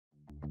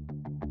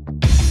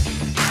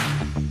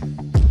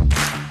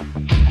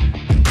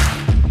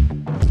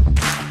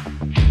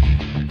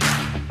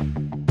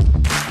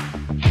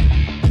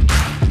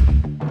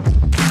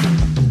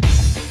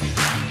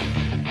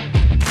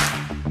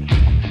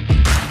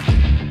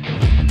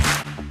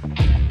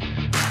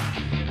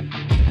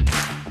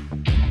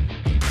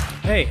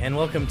Hey, and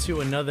welcome to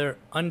another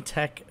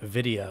UnTEch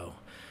video.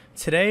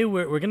 Today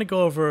we're going to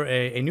go over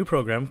a new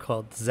program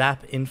called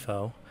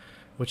ZapInfo,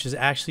 which is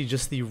actually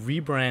just the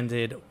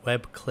rebranded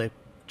web clip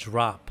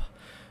drop.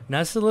 Now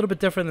this is a little bit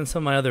different than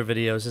some of my other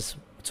videos. This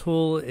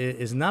tool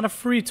is not a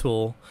free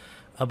tool,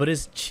 but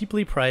is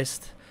cheaply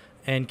priced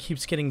and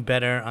keeps getting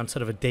better on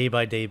sort of a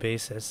day-by-day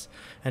basis,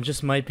 and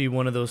just might be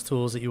one of those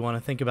tools that you want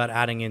to think about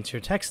adding into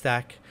your tech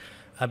stack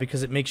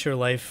because it makes your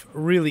life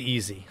really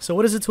easy. So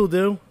what does the tool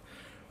do?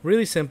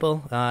 Really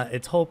simple.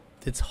 Its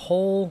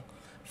whole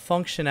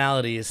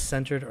functionality is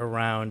centered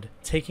around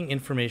taking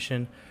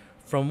information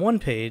from one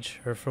page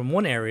or from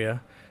one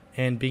area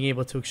and being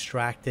able to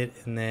extract it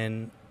and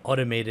then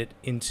automate it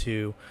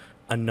into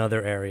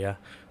another area.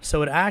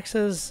 So it acts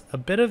as a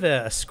bit of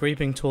a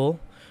scraping tool,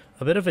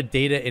 a bit of a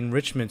data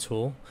enrichment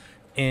tool,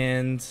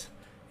 and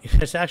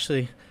it's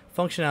actually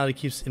functionality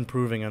keeps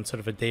improving on sort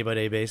of a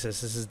day-by-day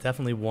basis. This is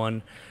definitely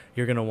one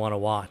you're going to want to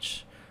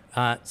watch.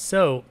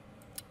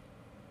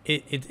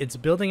 It's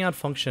building out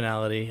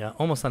functionality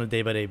almost on a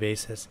day-by-day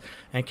basis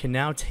and can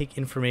now take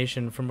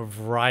information from a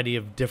variety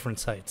of different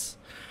sites.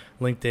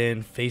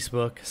 LinkedIn,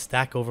 Facebook,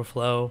 Stack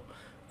Overflow,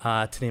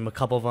 to name a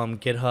couple of them,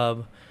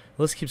 GitHub.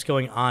 The list keeps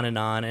going on,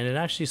 and it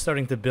actually is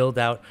starting to build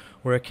out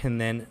where it can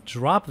then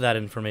drop that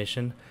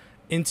information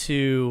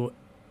into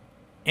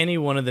any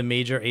one of the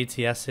major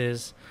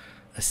ATSs,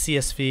 a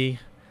CSV,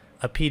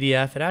 a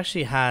PDF. It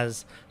actually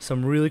has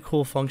some really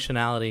cool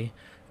functionality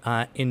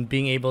in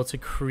being able to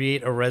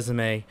create a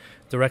resume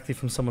directly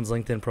from someone's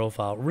LinkedIn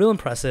profile. Real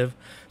impressive.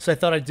 So I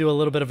thought I'd do a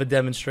little bit of a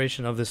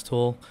demonstration of this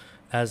tool,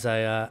 as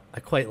I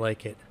quite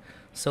like it.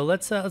 So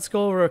let's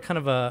go over kind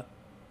of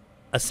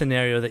a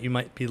scenario that you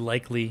might be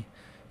likely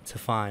to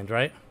find,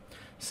 right?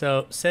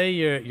 So say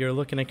you're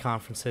looking at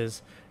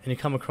conferences and you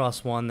come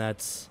across one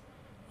that's,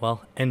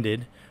 well,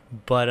 ended,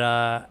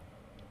 but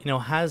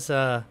has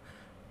a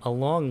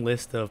long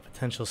list of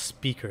potential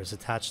speakers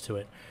attached to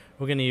it.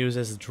 We're going to use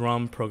as a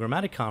Drum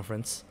Programmatic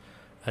Conference.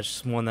 That's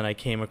just one that I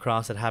came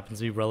across that happens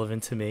to be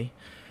relevant to me.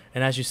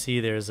 And as you see,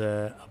 there's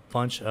a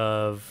bunch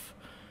of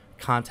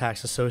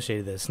contacts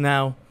associated with this.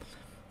 Now,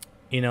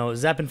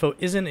 ZapInfo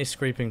isn't a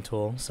scraping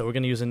tool, so we're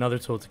going to use another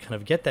tool to kind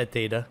of get that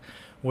data.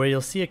 Where you'll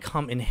see it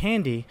come in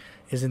handy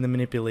is in the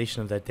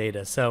manipulation of that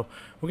data. So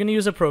we're going to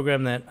use a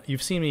program that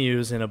you've seen me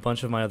use in a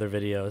bunch of my other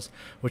videos,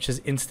 which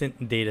is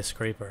Instant Data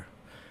Scraper.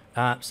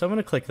 So I'm going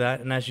to click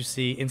that, and as you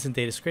see, Instant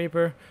Data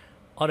Scraper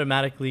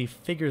automatically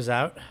figures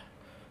out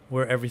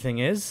where everything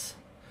is.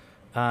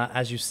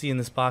 As you see in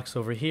this box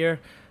over here,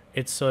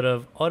 it's sort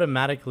of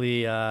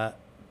automatically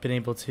been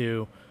able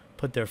to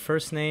put their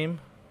first name,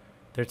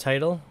 their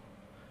title,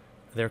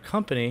 their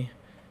company,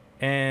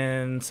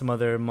 and some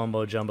other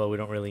mumbo jumbo we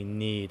don't really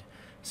need.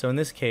 So in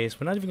this case,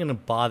 we're not even going to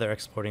bother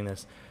exporting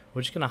this.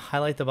 We're just going to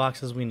highlight the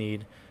boxes we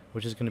need,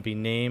 which is going to be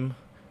name,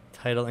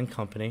 title, and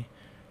company.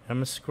 And I'm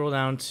going to scroll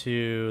down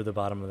to the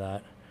bottom of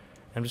that.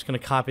 I'm just going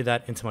to copy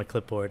that into my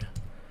clipboard.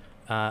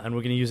 And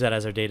we're going to use that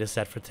as our data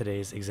set for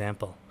today's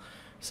example.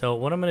 So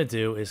what I'm going to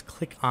do is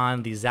click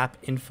on the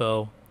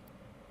ZapInfo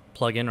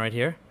plugin right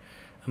here.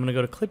 I'm going to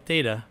go to Clip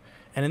Data.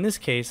 And in this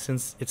case,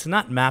 since it's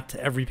not mapped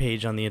to every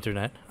page on the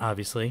internet,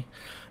 obviously,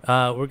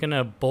 we're going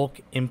to bulk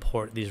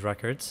import these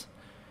records.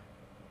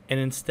 And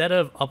instead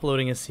of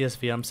uploading a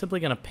CSV, I'm simply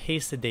going to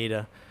paste the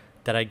data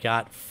that I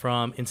got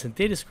from Instant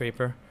Data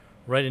Scraper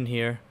right in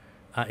here.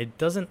 It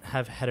doesn't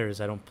have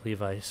headers. I don't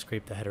believe I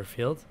scraped the header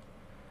field.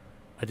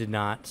 I did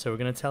not. So we're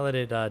going to tell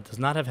it does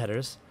not have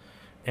headers.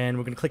 And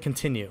we're going to click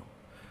Continue.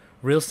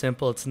 Real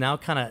simple. It's now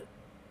kind of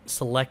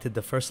selected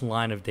the first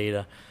line of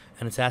data,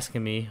 and it's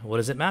asking me, what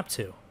does it map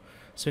to?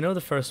 So we know the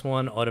first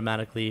one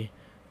automatically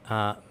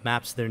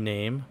maps their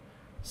name.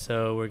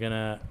 So we're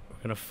gonna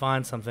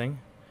find something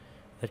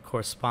that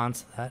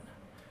corresponds to that,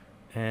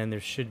 and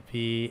there should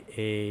be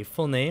a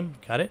full name.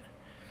 Got it.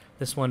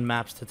 This one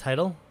maps to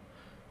title.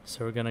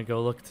 So we're gonna go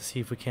look to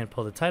see if we can't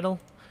pull the title,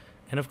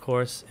 and of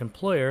course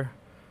employer,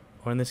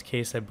 or in this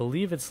case I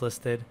believe it's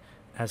listed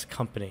as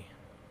company.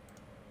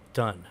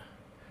 Done.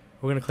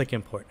 We're gonna click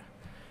import.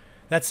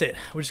 That's it.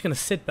 We're just gonna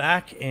sit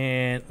back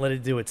and let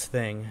it do its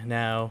thing.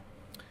 Now,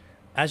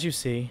 as you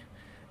see,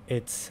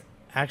 it's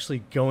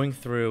actually going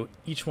through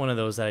each one of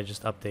those that I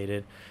just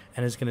updated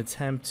and is going to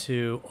attempt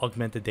to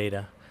augment the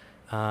data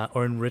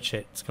or enrich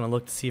it. It's going to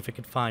look to see if it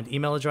could find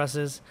email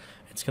addresses.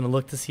 It's going to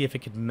look to see if it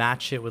could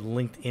match it with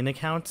LinkedIn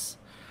accounts.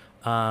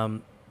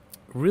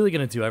 Really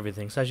going to do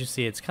everything. So as you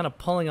see, it's kind of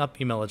pulling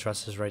up email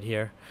addresses right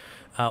here.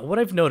 What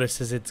I've noticed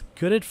is it's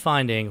good at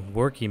finding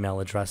work email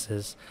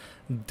addresses.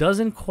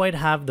 Doesn't quite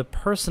have the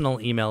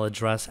personal email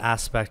address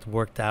aspect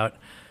worked out,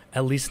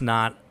 at least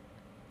not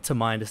to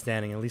my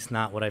understanding, at least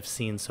not what I've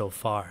seen so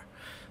far.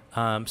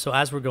 So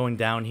as we're going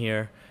down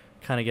here,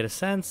 kind of get a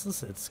sense,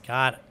 listen, it's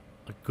got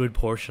a good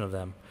portion of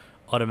them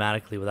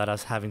automatically without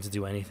us having to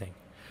do anything.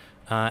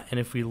 And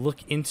if we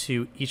look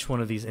into each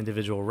one of these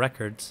individual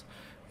records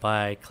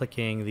by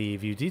clicking the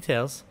View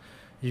Details,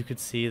 you could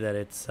see that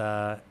it's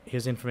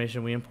here's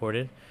information we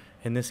imported.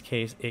 In this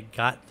case, it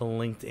got the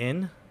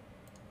LinkedIn.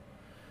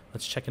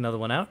 Let's check another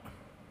one out.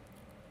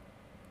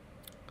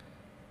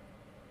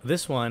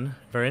 this one,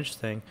 very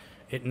interesting,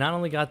 it not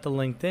only got the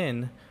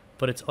LinkedIn,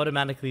 but it's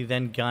automatically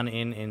then gone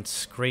in and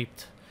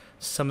scraped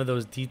some of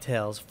those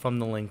details from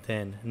the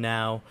LinkedIn.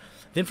 Now,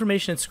 the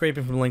information it's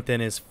scraping from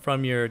LinkedIn is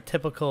from your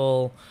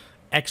typical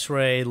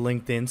X-ray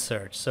LinkedIn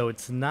search, so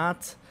it's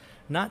not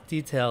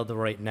detailed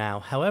right now.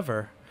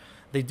 However,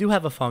 they do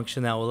have a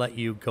function that will let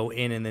you go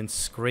in and then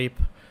scrape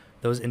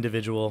those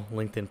individual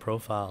LinkedIn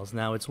profiles.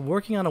 Now, it's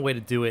working on a way to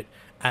do it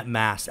at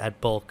mass, at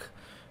bulk,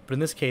 but in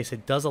this case,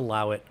 it does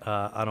allow it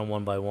on a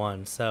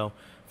one-by-one. So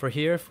for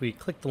here, if we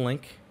click the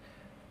link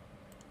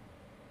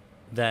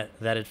that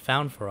it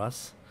found for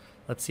us,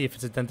 let's see if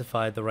it's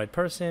identified the right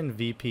person.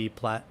 VP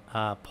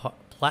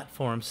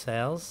Platform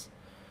Sales,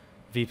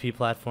 VP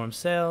Platform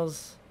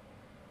Sales,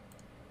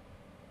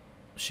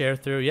 share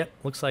through. Yep,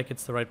 looks like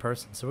it's the right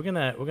person. So we're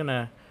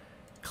gonna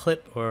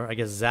clip, or I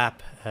guess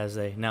zap, as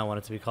they now want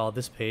it to be called,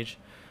 this page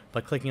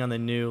by clicking on the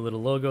new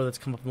little logo that's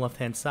come up on the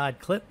left-hand side.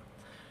 Clip,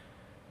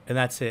 and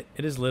that's it.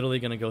 It is literally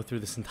going to go through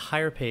this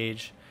entire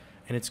page,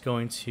 and it's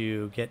going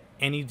to get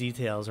any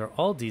details or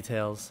all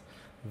details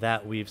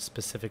that we've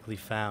specifically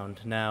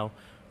found. Now,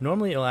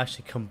 normally it'll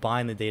actually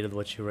combine the data with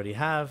what you already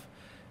have.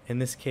 In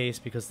this case,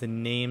 because the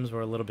names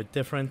were a little bit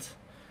different,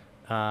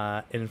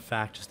 it in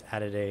fact just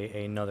added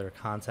another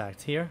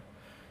contact here.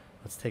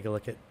 Let's take a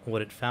look at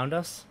what it found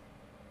us.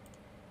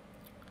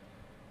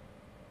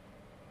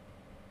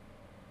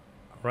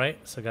 Right,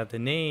 so got the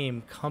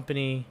name,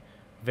 company,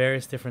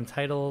 various different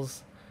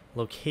titles,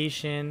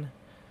 location,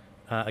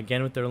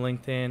 again with their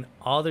LinkedIn,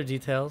 all their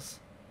details,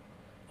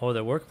 or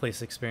their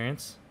workplace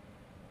experience,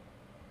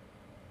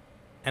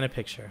 and a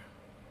picture.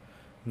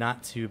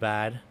 Not too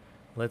bad.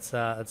 Let's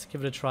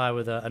give it a try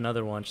with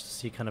another one just to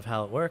see kind of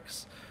how it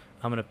works.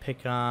 I'm gonna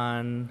pick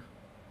on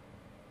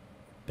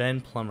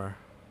Ben Plummer.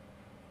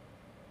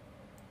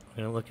 I'm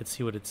gonna look and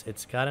see what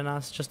it's got in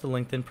us. Just a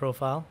LinkedIn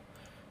profile.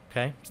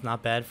 Okay, it's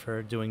not bad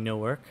for doing no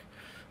work.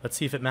 Let's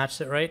see if it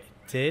matched it right.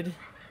 It did.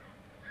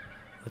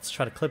 Let's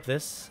try to clip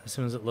this. As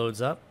soon as it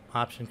loads up,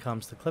 option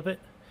comes to clip it.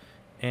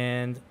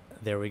 And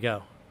there we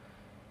go.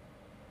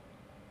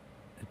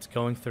 It's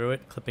going through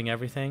it, clipping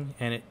everything,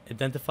 and it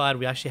identified,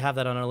 we actually have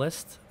that on our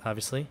list,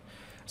 obviously.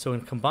 So we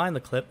can combine the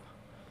clip,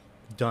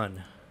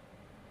 done.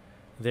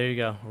 There you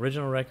go,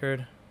 original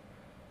record,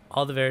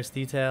 all the various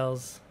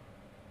details,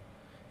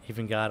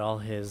 even got all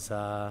his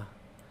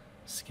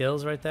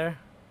skills right there.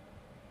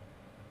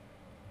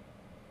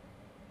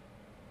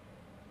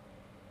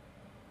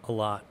 A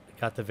lot.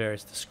 Got the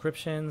various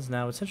descriptions.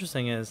 Now what's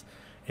interesting is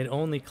it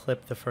only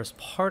clipped the first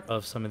part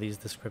of some of these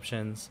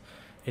descriptions.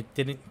 It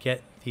didn't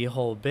get the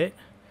whole bit.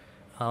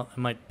 I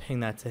might ping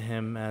that to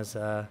him as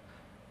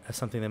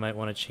something they might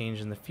want to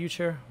change in the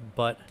future,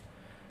 but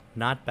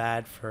not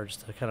bad for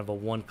just a kind of a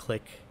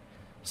one-click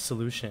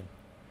solution.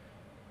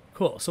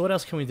 Cool. So what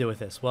else can we do with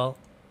this? Well,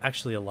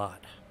 actually a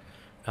lot.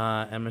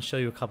 I'm going to show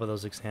you a couple of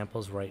those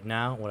examples right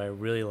now, what I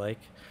really like.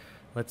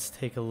 Let's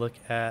take a look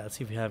at, let's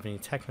see if we have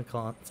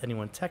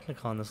anyone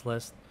technical on this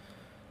list.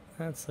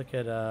 Let's look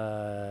at,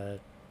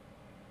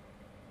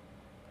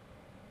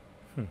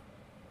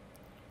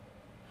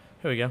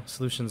 here we go,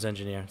 solutions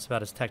engineer. It's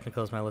about as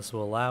technical as my list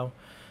will allow.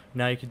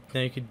 Now you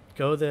could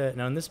go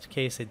now in this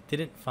case, it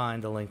didn't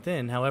find the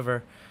LinkedIn.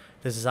 However,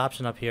 there's this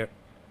option up here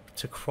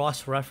to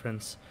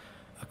cross-reference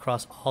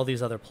across all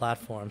these other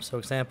platforms. So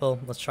example,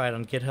 let's try it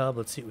on GitHub.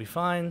 Let's see what we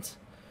find.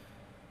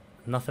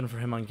 Nothing for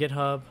him on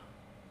GitHub.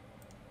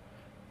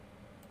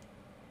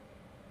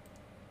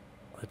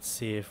 Let's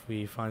see if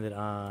we find it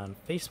on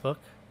Facebook.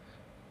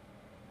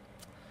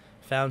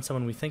 Found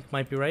someone we think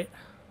might be right.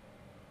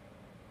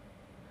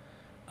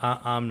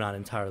 I'm not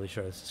entirely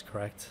sure this is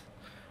correct.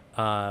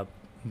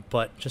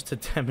 But just to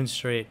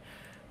demonstrate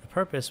the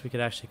purpose, we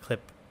could actually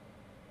clip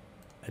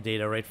a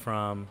data right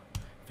from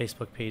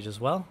Facebook page as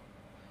well.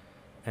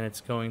 And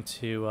it's going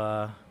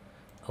to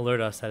alert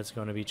us that it's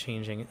going to be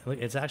changing.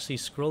 It's actually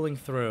scrolling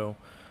through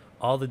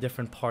all the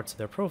different parts of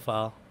their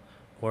profile,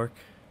 work,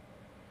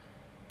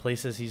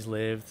 places he's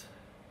lived,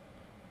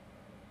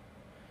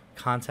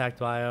 contact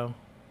bio,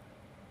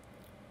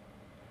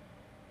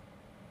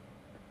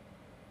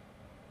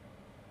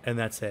 and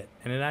that's it.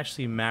 And it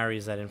actually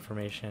marries that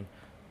information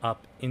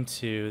up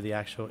into the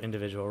actual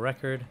individual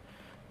record.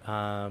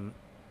 So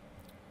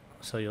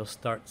you'll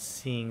start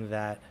seeing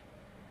that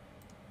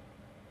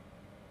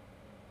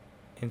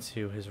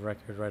into his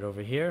record right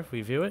over here if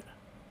we view it.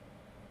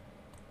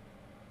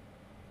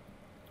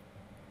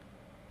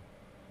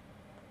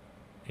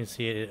 You can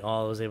see it,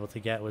 all I was able to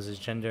get was his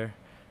gender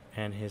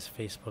and his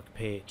Facebook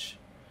page.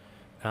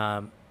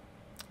 Now,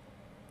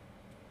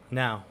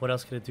 what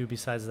else could it do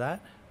besides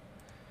that?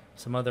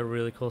 Some other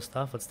really cool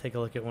stuff. Let's take a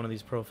look at one of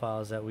these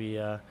profiles that we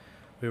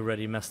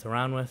already messed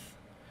around with.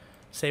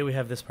 Say we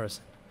have this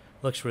person.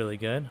 Looks really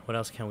good. What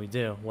else can we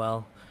do?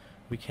 Well,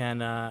 we can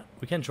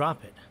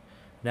drop it.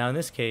 Now, in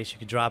this case, you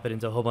could drop it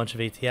into a whole bunch of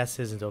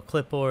ATSs, into a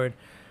clipboard,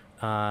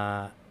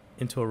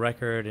 into a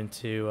record,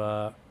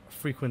 into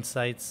frequent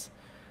sites.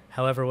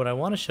 However, what I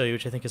want to show you,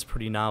 which I think is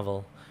pretty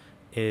novel,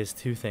 is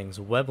two things: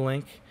 web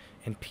link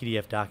and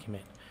PDF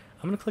document.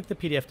 I'm going to click the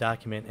PDF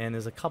document, and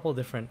there's a couple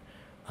different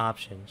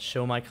options.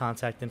 Show my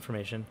contact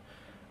information.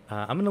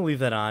 I'm going to leave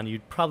that on.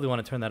 You'd probably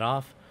want to turn that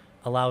off.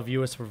 Allow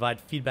viewers to provide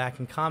feedback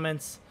and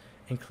comments.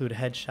 Include a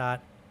headshot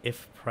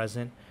if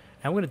present.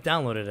 And I'm going to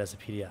download it as a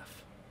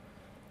PDF.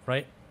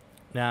 Right?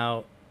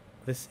 Now,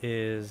 this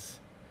is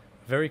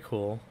very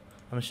cool.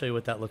 I'm going to show you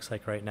what that looks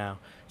like right now.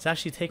 It's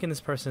actually taken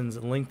this person's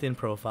LinkedIn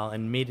profile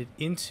and made it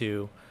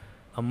into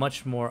a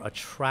much more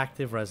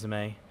attractive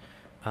resume.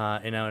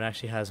 And now it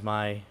actually has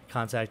my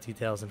contact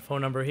details and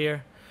phone number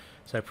here.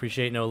 So I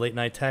appreciate no late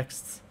night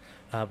texts.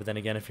 But then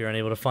again, if you're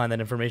unable to find that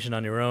information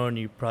on your own,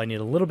 you probably need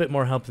a little bit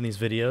more help in these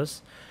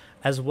videos,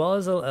 as well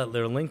as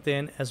their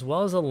LinkedIn, as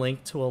well as a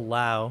link to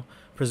allow,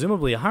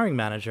 presumably a hiring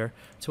manager,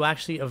 to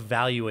actually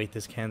evaluate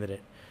this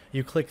candidate.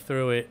 You click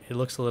through it, it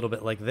looks a little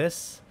bit like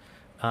this.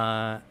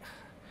 They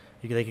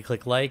could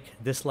click like,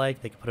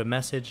 dislike, they could put a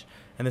message,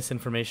 and this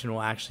information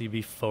will actually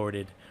be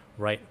forwarded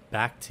right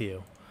back to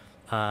you.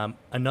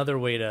 Another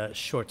way to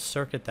short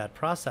circuit that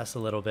process a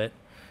little bit,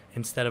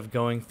 instead of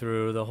going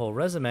through the whole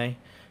resume,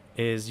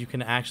 is you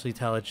can actually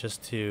tell it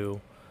just to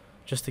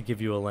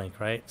give you a link,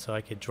 right? So I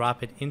could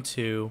drop it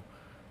into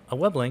a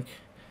web link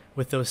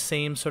with those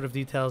same sort of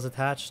details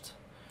attached.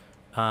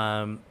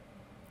 I'm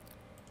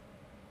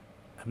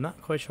not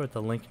quite sure what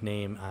the link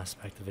name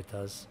aspect of it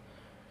does.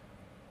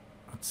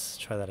 Let's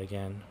try that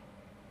again.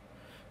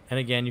 And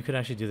again, you could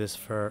actually do this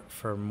for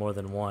more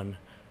than one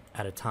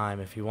at a time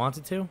if you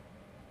wanted to.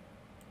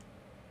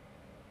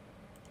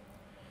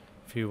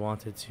 If you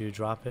wanted to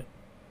drop it,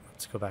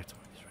 let's go back to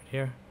one of these right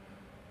here.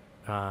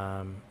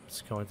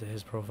 Let's go into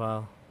his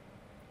profile,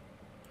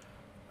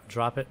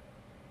 drop it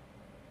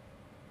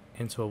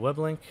into a web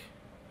link.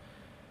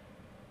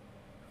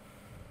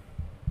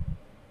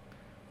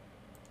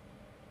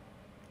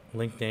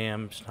 Link name,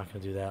 I'm just not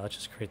going to do that. Let's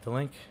just create the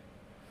link.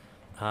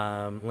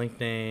 Link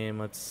name,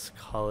 let's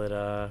call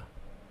it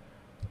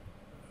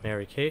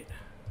Mary Kate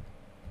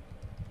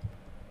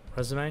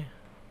resume.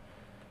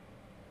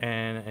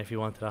 And if you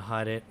wanted to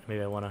hide it,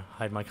 maybe I want to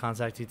hide my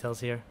contact details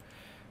here.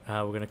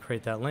 We're going to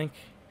create that link.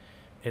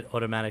 It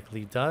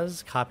automatically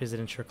does, copies it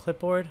into your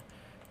clipboard,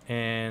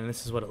 and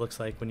this is what it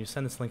looks like when you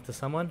send this link to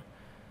someone.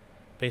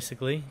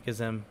 Basically, gives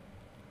them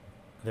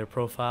their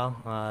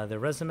profile, their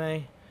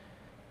resume,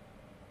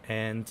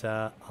 and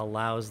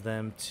allows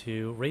them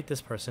to rate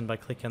this person by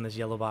clicking on this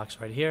yellow box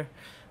right here,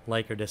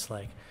 like or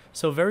dislike.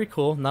 So very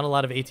cool. Not a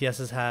lot of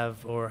ATSs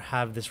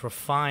have this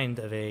refined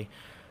of a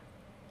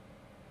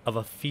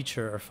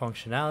feature or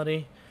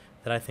functionality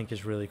that I think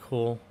is really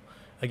cool.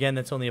 Again,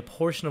 that's only a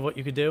portion of what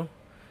you could do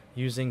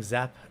using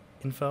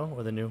ZapInfo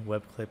or the new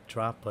web clip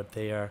drop, but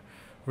they are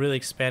really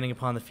expanding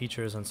upon the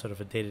features on sort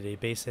of a day-to-day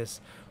basis,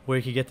 where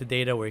you could get the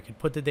data, where you could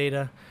put the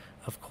data.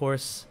 Of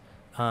course,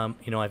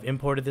 I've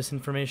imported this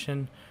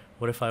information.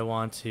 What if I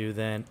want to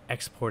then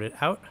export it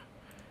out?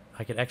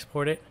 I could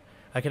export it.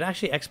 I could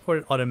actually export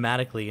it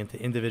automatically into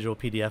individual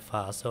PDF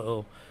files. So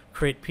it'll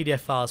create PDF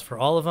files for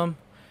all of them.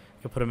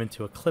 I could put them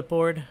into a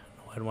clipboard.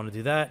 I'd want to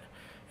do that.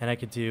 And I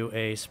could do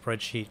a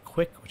spreadsheet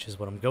quick, which is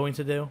what I'm going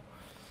to do.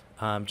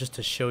 Just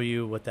to show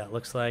you what that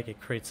looks like.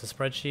 It creates a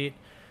spreadsheet,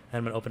 and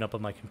I'm going to open up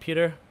on my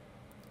computer.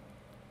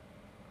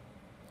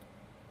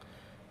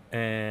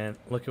 And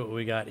look at what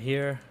we got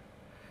here.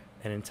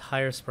 An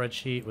entire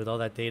spreadsheet with all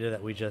that data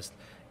that we just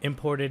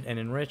imported and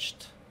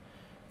enriched,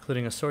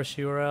 including a source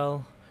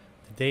URL,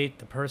 the date,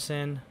 the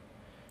person,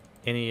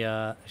 any,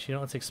 actually,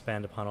 let's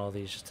expand upon all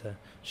these just to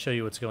show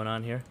you what's going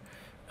on here.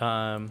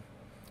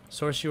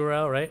 Source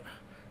URL, right?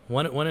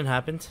 When it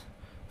happened,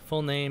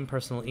 full name,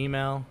 personal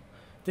email.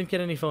 Didn't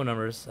get any phone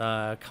numbers.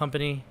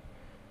 Company,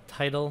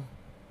 title.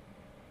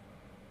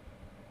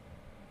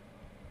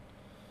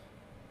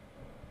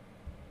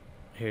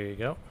 Here you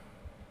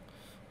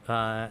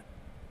go.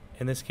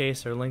 In this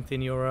case, their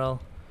LinkedIn URL,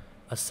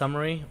 a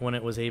summary when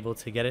it was able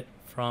to get it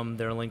from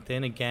their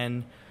LinkedIn.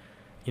 Again,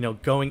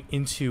 going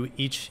into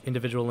each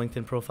individual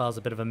LinkedIn profile is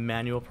a bit of a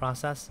manual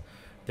process.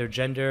 Their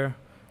gender,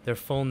 their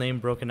full name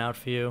broken out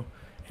for you,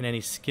 and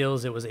any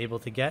skills it was able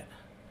to get,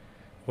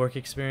 work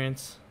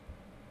experience,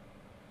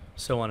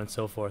 so on and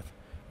so forth.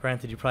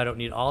 Granted, you probably don't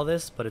need all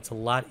this, but it's a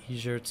lot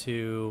easier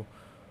to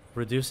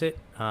reduce it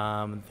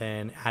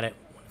than add it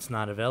when it's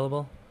not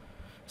available.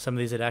 Some of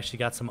these had actually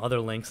got some other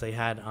links they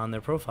had on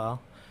their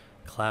profile.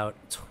 Clout,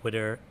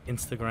 Twitter,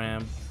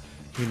 Instagram,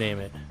 you name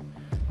it.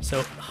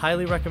 So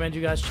highly recommend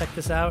you guys check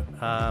this out.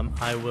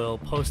 I will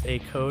post a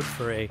code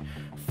for a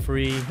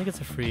free, I think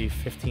it's a free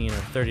 15 or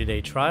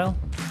 30-day trial.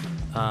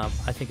 I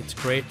think it's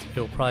great. It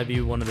will probably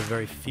be one of the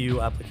very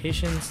few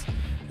applications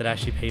that I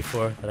actually pay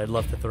for that I'd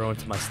love to throw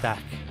into my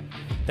stack.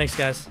 Thanks,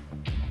 guys.